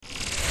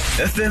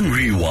FM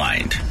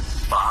Rewind,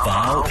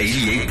 File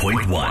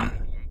 88.1.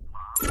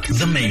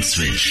 The main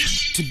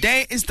switch.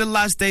 Today is the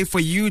last day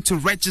for you to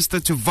register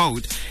to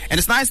vote. And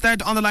it's nice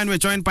that on the line we're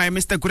joined by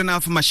Mr.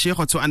 Goodenough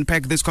Mashiro to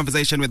unpack this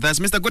conversation with us.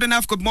 Mr.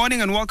 Goodenough, good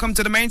morning and welcome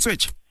to the main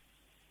switch.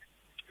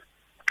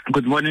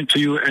 Good morning to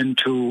you and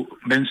to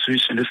main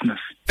switch listeners.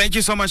 Thank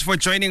you so much for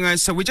joining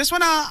us. So we just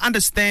want to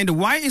understand,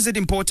 why is it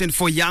important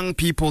for young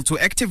people to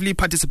actively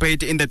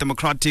participate in the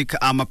democratic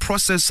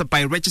process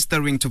by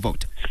registering to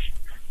vote?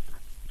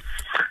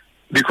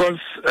 Because,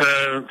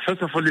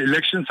 first of all, the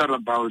elections are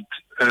about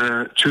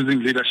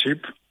choosing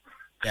leadership.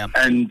 Yeah.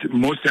 And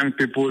most young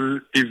people,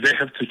 if they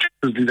have to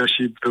choose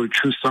leadership, they'll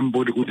choose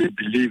somebody who they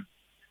believe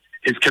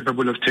is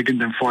capable of taking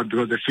them forward,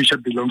 because the future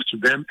belongs to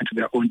them and to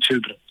their own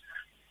children.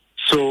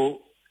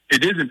 So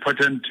it is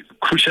important,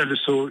 crucially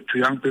so, to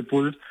young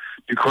people,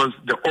 because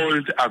the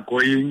old are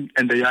going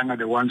and the young are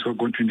the ones who are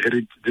going to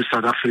inherit this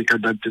South Africa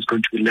that is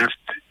going to be left,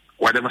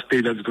 whatever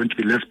state that's going to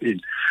be left in.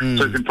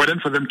 So it's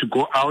important for them to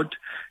go out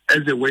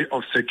as a way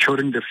of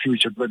securing the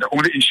future. But the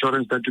only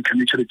insurance that you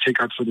can actually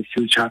take out for the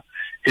future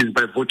is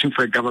by voting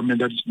for a government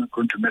that is not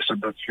going to mess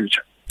up that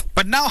future.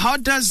 But now, how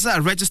does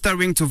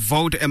registering to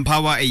vote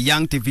empower a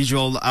young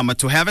individual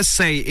to have a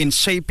say in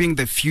shaping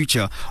the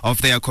future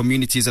of their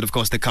communities and, of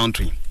course, the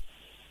country?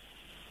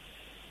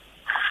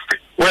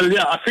 Well,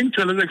 yeah, I think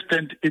to a large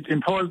extent it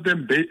empowers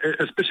them,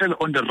 especially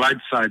on the right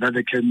side, that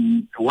they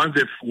can, once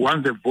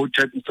they've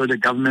voted into the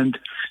government,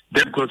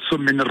 they've got so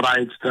many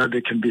rights that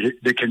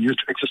they can use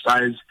to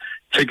exercise,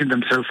 taking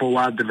themselves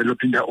forward,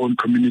 developing their own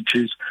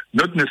communities,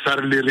 not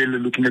necessarily really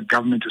looking at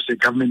government to say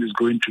government is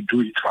going to do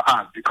it for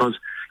us, because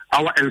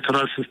our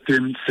electoral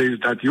system says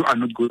that you are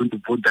not going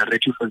to vote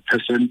directly for a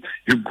person.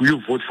 You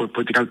vote for a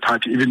political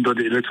party, even though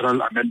the Electoral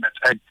Amendment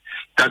Act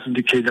does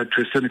indicate that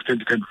to a certain extent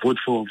you can vote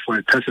for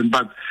a person.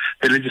 But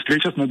the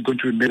legislature is not going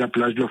to be made up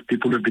largely of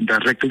people who have been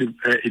directly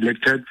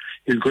elected.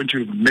 It's going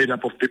to be made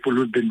up of people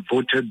who have been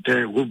voted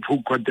there, who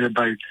got there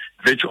by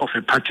virtue of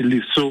a party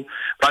list. So,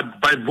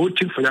 but by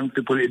voting for young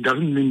people, it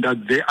doesn't mean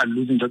that they are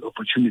losing that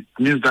opportunity.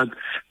 It means that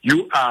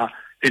you are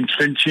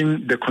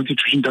entrenching the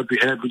constitution that we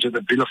have, which is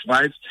the Bill of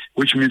Rights,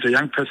 which means a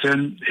young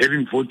person,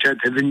 having voted,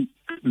 having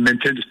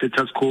maintained the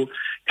status quo,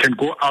 can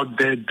go out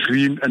there,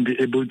 dream, and be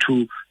able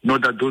to know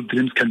that those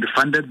dreams can be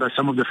funded by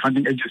some of the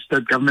funding agencies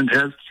that government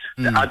has,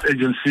 the arts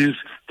agencies,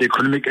 the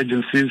economic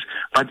agencies.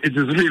 But it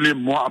is really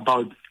more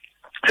about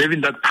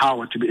having that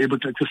power to be able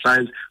to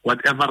exercise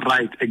whatever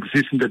right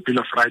exists in the Bill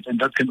of Rights, and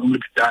that can only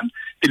be done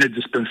in a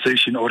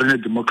dispensation or in a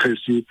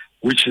democracy,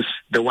 which is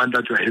the one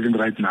that we're having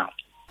right now.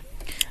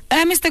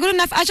 Mr.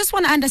 Goodenough, I just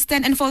want to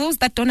understand, and for those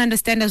that don't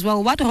understand as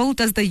well, what role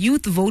does the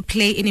youth vote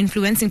play in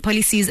influencing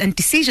policies and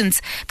decisions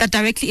that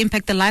directly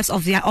impact the lives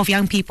of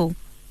young people?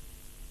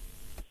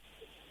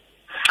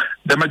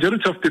 The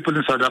majority of people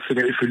in South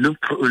Africa, if you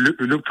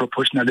look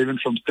proportionally, even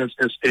from Stats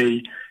SA,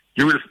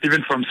 you will,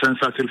 even from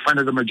census, you'll find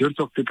that the majority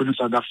of people in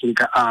South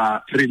Africa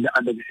are really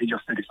under the age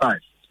of 35.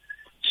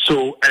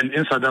 So, and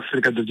in South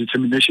Africa, the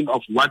determination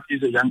of what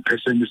is a young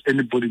person is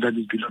anybody that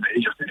is below the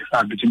age of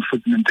 35, between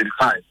 14 and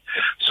 35.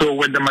 So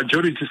when the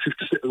majority,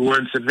 70%,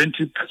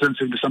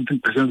 70-something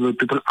percent of the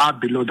people are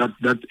below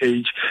that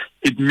age,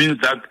 it means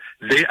that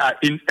they are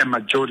in a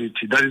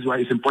majority. That is why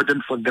it's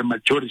important for the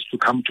majority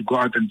to go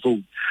out and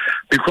vote.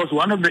 Because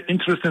one of the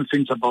interesting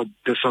things about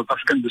the South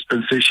African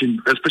dispensation,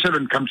 especially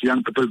when it comes to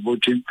young people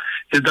voting,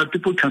 is that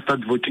people can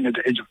start voting at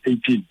the age of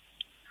 18.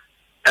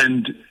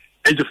 And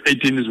age of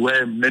 18 is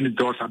where many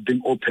doors are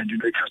being opened. You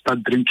know, you can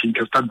start drinking, you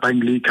can start buying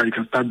liquor, you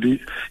can start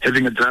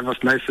having a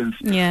driver's license.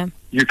 Yeah.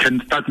 You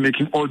can start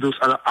making all those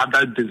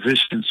other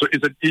decisions. So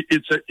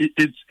it's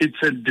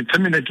a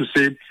determinant to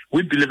say,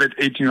 we believe at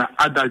 18 you are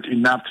adult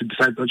enough to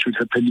decide what should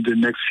happen in the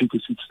next 50,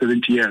 60,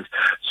 70 years.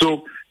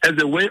 So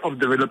as a way of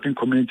developing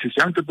communities,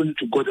 young people need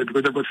to go there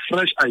because they've got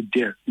fresh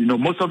ideas. You know,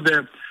 most of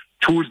the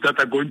tools that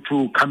are going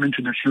to come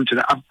into the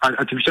future,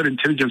 artificial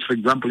intelligence, for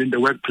example, in the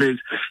workplace,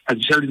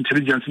 artificial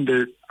intelligence in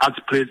the arts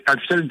place,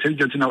 artificial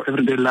intelligence in our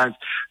everyday lives,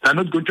 they're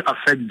not going to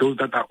affect those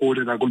that are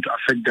older, they're going to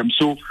affect them.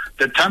 So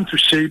the time to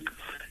shape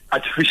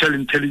artificial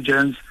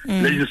intelligence,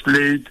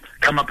 legislate,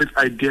 come up with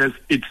ideas,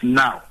 it's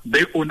now.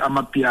 They own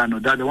Amapiano.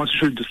 They're the ones who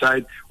should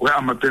decide where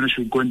Amapiano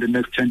should go in the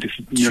next 10 to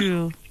 15 years.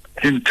 True.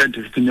 In 10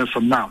 to 15 years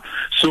from now.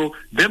 So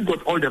they've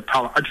got all the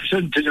power. Artificial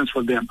intelligence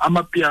for them.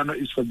 Amapiano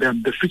is for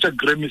them. The future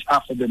Grammys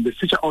are for them. The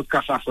future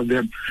Oscars are for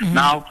them.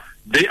 Now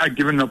they are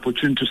given an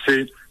opportunity to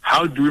say,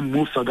 how do we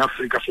move South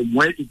Africa from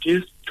where it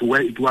is to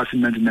where it was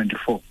in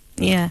 1994?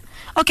 Yeah.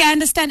 Okay, I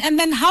understand. And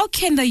then how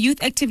can the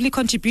youth actively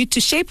contribute to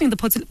shaping the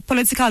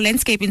political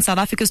landscape in South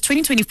Africa's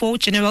 2024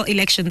 general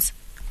elections?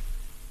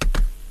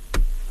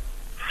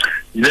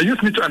 They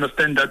just need to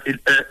understand that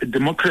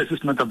democracy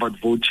is not about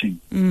voting.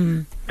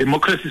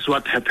 Democracy is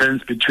what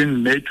happens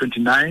between May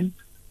 29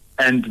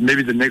 and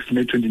maybe the next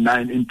May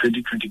 29 in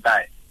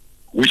 2029.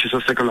 which is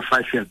a cycle of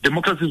 5 years.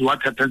 Democracy is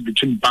what happens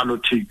between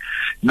balloting.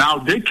 Now,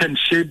 they can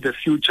shape the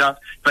future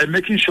by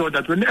making sure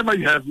that whenever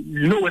you have,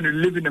 when you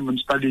live in a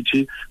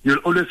municipality, you'll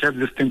always have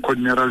this thing called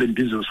mayoral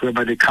imbizos,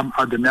 whereby they come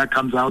out, the mayor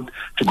comes out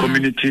to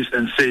communities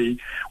and say,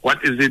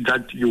 what is it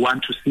that you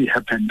want to see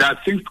happen? There are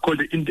things called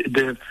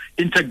the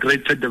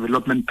Integrated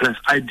Development Plans,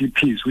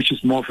 IDPs, which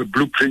is more of a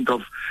blueprint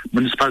of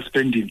municipal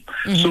spending.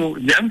 So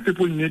young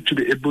people need to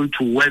be able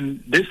to,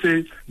 when they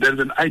say there's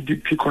an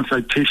IDP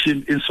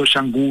consultation in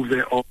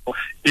Soshanguve or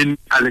in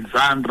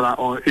Alexandra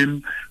or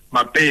in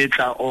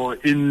Mapetla or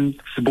in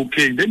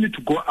Sebokeng, they need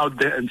to go out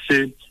there and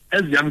say,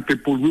 as young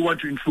people, we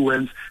want to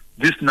influence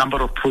this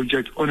number of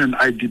projects on an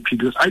IDP,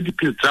 because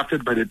IDP is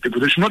drafted by the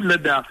people. They should not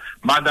let their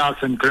mothers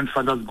and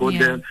grandfathers go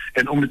there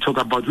and only talk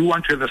about, we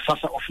want to have a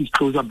SASSA office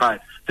closer by.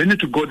 They need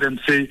to go there and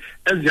say,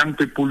 as young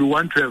people, we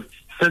want to have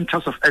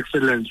centers of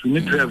excellence. We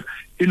need to have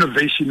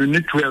innovation. We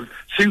need to have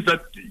things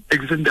that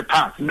exist in the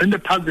past. And in the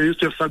past, there used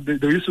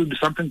to be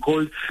something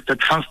called the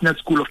Transnet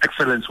School of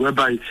Excellence,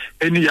 whereby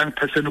any young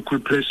person who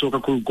could play soccer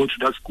could go to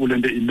that school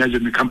and they emerge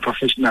and become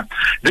professional.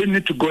 They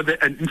need to go there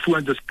and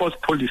influence the sports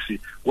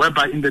policy,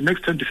 whereby in the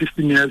next 10 to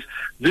 15 years,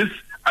 this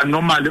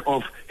anomaly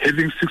of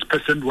having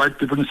 6% white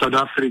people in South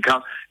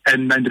Africa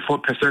and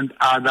 94%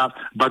 other,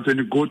 but when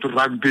you go to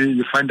rugby,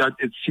 you find out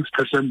it's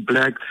 6%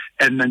 black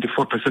and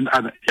 94%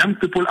 other. Young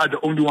people are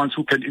the only ones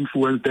who can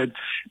influence that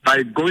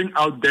by going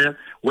out there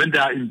when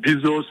there are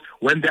imbizos,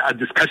 when there are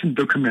discussion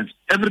documents.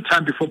 Every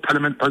time before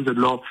Parliament passes a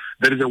law,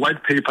 there is a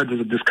white paper,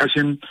 there's a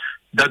discussion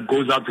that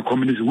goes out to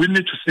communities. We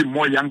need to see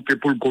more young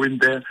people going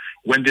there.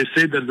 When they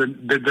say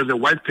there's a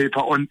white paper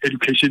on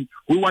education,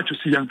 we want to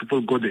see young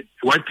people go there.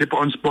 White paper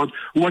on sport,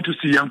 we want to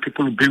see young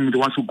people being the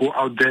ones who go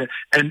out there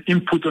and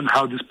input on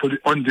how this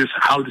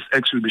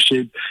act will be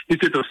shaped,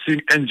 instead of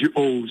seeing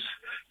NGOs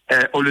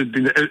always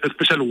being,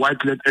 especially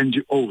white-led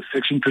NGOs,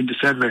 Section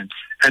 27.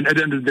 And at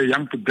the end of the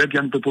day, black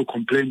young people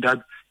complain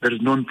that there is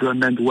no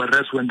employment,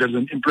 whereas when there's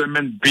an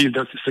employment bill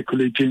that's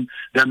circulating,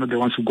 they're not the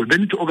ones who go. They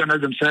need to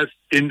organize themselves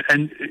in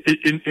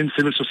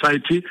civil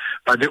society,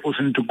 but they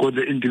also need to go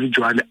there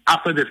individually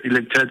after they've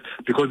elected,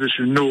 because as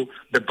you know,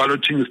 the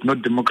balloting is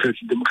not democracy.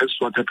 Democracy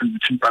is what happens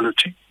between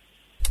balloting.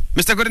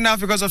 Mr.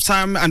 Goodenough, because of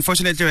time,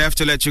 unfortunately, we have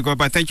to let you go,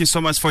 but thank you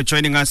so much for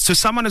joining us. To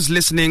someone who's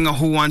listening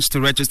who wants to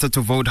register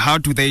to vote, how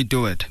do they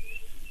do it?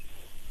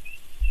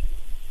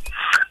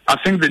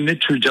 I think they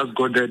need to just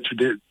go there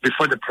today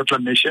before the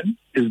proclamation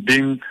is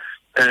being,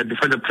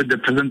 before the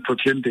president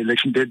proclaimed the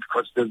election date,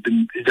 because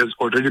it has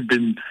already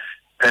been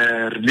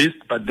released,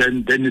 but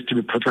then there needs to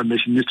be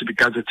proclamation, needs to be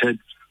gazetted.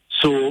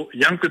 So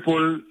young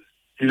people,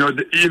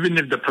 even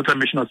if the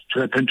proclamation was to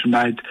happen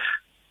tonight,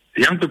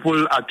 young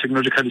people are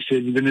technologically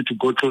savvy. They need to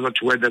go closer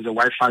to where there's a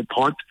Wi-Fi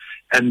port,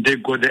 and they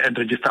go there and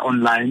register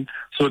online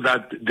so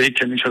that they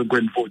can actually go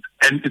and vote.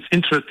 And it's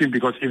interesting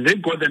because if they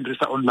go there and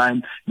register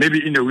online,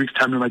 maybe in a week's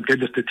time we might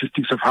get the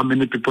statistics of how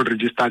many people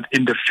registered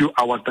in the few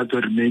hours that were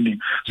remaining.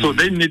 So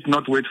they need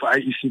not wait for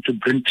IEC to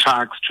bring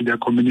trucks to their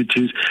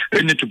communities.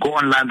 They need to go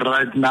online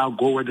right now,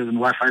 go where there's a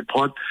Wi-Fi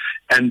port,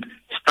 and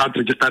start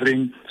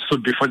registering so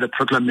before the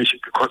proclamation,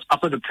 because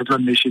after the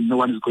proclamation, no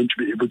one is going to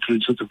be able to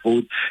register to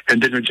vote,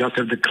 and then you just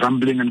have the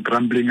grumbling, and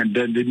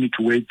then they need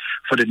to wait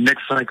for the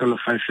next cycle of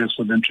 5 years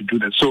for them to do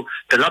that. So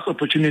the last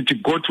opportunity,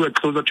 go to a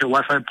closer to a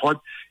Wi-Fi port,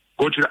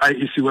 go to the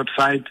IEC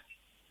website,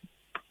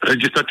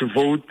 register to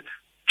vote,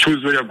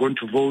 choose where you're going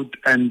to vote,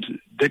 and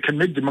they can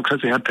make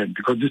democracy happen,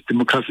 because this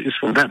democracy is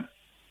for them.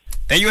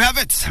 There you have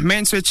it,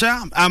 Main Switcher.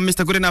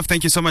 Mr. Goodenough,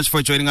 thank you so much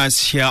for joining us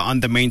here on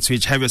the Main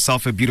Switch. Have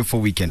yourself a beautiful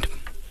weekend.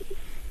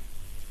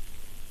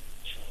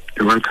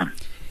 You're welcome.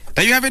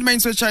 There you have it, Main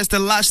Switcher. It's the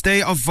last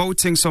day of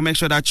voting, so make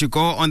sure that you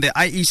go on the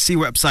IEC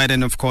website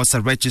and, of course,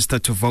 register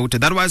to vote.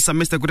 That was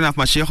Mr. Goodenough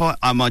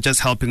Mashego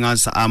just helping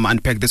us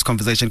unpack this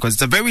conversation, because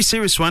it's a very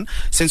serious one,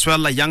 since,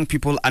 young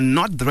people are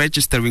not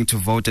registering to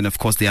vote, and, of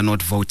course, they are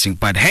not voting.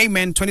 But, hey,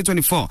 man,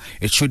 2024,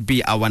 it should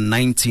be our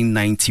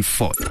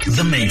 1994.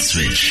 The Main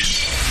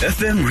Switch.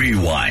 FM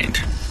Rewind.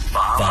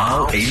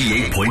 File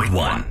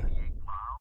 88.1.